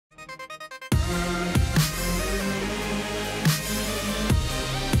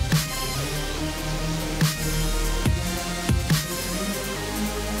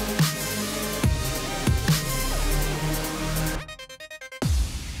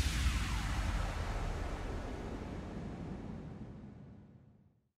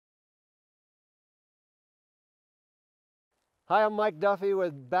Hi, I'm Mike Duffy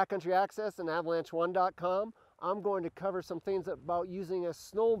with Backcountry Access and avalanche1.com. I'm going to cover some things about using a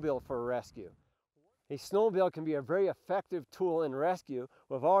snowmobile for a rescue. A snowmobile can be a very effective tool in rescue.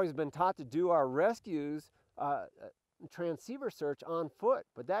 We've always been taught to do our rescues transceiver search on foot,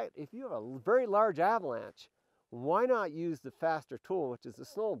 but if you have a very large avalanche, why not use the faster tool, which is the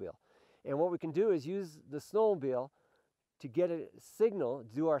snowmobile? And what we can do is use the snowmobile to get a signal,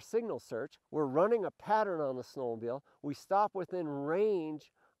 do our signal search. We're running a pattern on the snowmobile. We stop within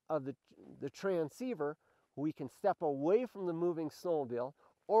range of the transceiver. We can step away from the moving snowmobile,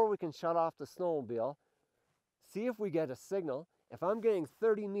 or we can shut off the snowmobile, see if we get a signal. If I'm getting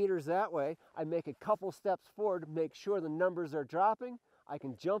 30 meters that way, I make a couple steps forward to make sure the numbers are dropping. I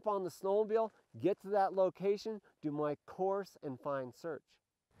can jump on the snowmobile, get to that location, do my course, and find search.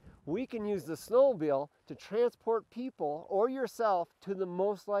 We can use the snowmobile to transport people or yourself to the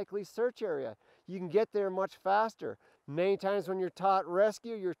most likely search area. You can get there much faster. Many times when you're taught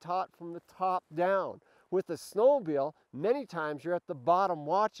rescue, you're taught from the top down. With the snowmobile, many times you're at the bottom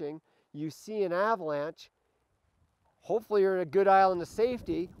watching, you see an avalanche. Hopefully you're in a good island of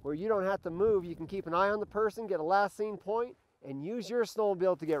safety where you don't have to move. You can keep an eye on the person, get a last seen point, and use your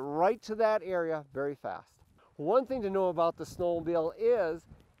snowmobile to get right to that area very fast. One thing to know about the snowmobile is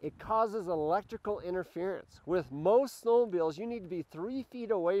it causes electrical interference. With most snowmobiles, you need to be 3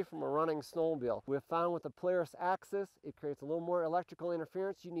 feet away from a running snowmobile. We've found with the Polaris Axis, it creates a little more electrical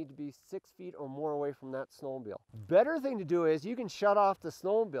interference. You need to be 6 feet or more away from that snowmobile. Better thing to do is you can shut off the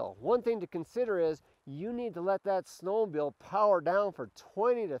snowmobile. One thing to consider is you need to let that snowmobile power down for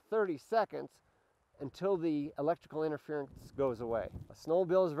 20 to 30 seconds until the electrical interference goes away. A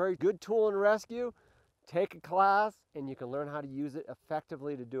snowmobile is a very good tool in rescue. Take a class and you can learn how to use it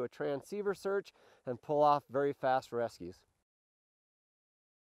effectively to do a transceiver search and pull off very fast rescues.